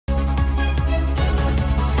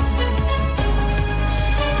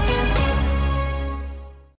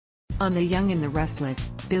On The Young and the Restless,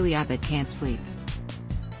 Billy Abbott can't sleep.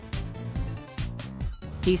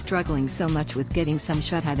 He's struggling so much with getting some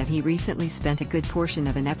shut-eye that he recently spent a good portion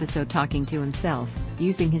of an episode talking to himself,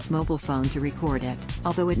 using his mobile phone to record it.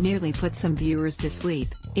 Although it nearly put some viewers to sleep,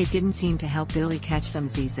 it didn't seem to help Billy catch some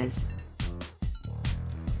Z's.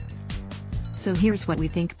 So here's what we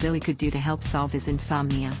think Billy could do to help solve his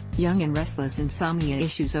insomnia, young and restless insomnia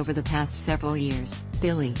issues over the past several years.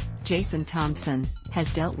 Billy, Jason Thompson,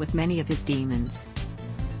 has dealt with many of his demons.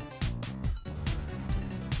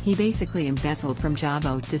 He basically embezzled from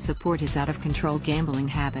Jabot to support his out-of-control gambling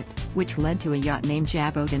habit, which led to a yacht named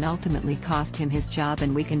Jabot and ultimately cost him his job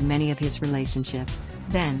and weakened many of his relationships.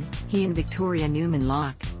 Then, he and Victoria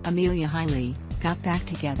Newman-Locke, Amelia Hiley, got back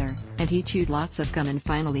together, and he chewed lots of gum and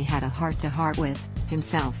finally had a heart-to-heart with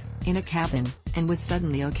himself, in a cabin, and was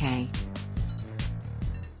suddenly okay.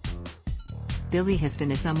 Billy has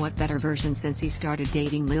been a somewhat better version since he started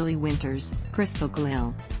dating Lily Winters, Crystal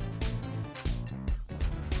Glill.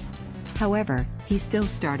 However, he still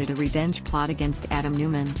started a revenge plot against Adam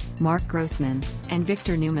Newman, Mark Grossman, and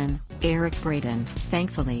Victor Newman, Eric Braeden.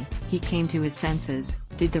 Thankfully, he came to his senses,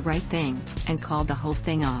 did the right thing, and called the whole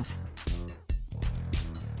thing off.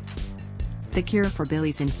 The cure for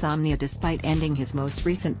Billy's insomnia. Despite ending his most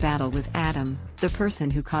recent battle with Adam, the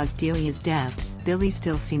person who caused Delia's death, Billy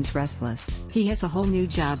still seems restless. He has a whole new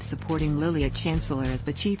job supporting Lily at Chancellor as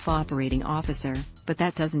the chief operating officer, but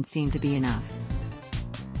that doesn't seem to be enough.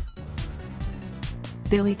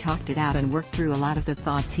 Billy talked it out and worked through a lot of the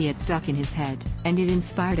thoughts he had stuck in his head, and it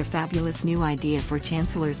inspired a fabulous new idea for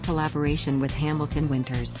Chancellor's collaboration with Hamilton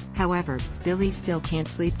Winters. However, Billy still can't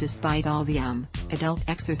sleep despite all the adult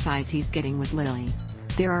exercise he's getting with Lily.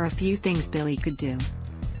 There are a few things Billy could do.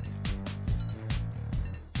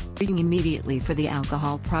 Reaching immediately for the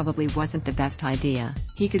alcohol probably wasn't the best idea.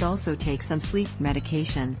 He could also take some sleep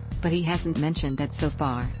medication, but he hasn't mentioned that so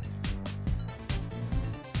far.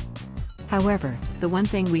 However, the one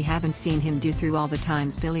thing we haven't seen him do through all the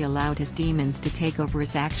times Billy allowed his demons to take over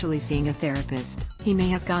is actually seeing a therapist. He may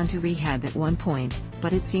have gone to rehab at one point,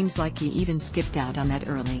 but it seems like he even skipped out on that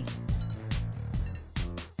early.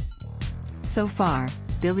 So far,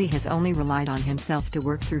 Billy has only relied on himself to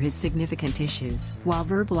work through his significant issues. While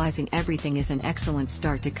verbalizing everything is an excellent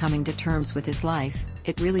start to coming to terms with his life,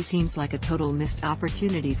 it really seems like a total missed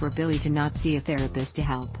opportunity for Billy to not see a therapist to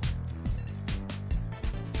help.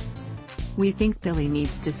 We think Billy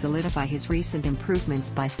needs to solidify his recent improvements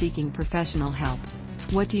by seeking professional help.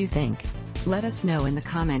 What do you think? Let us know in the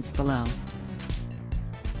comments below.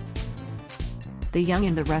 The Young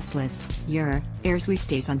and the Restless, Y&R, airs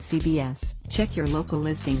weekdays on CBS. Check your local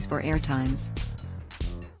listings for airtimes.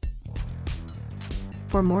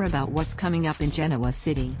 For more about what's coming up in Genoa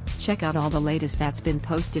City, check out all the latest that's been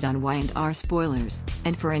posted on Y&R Spoilers,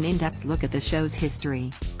 and for an in-depth look at the show's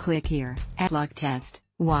history, click here. At Luck Test,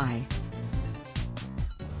 Y.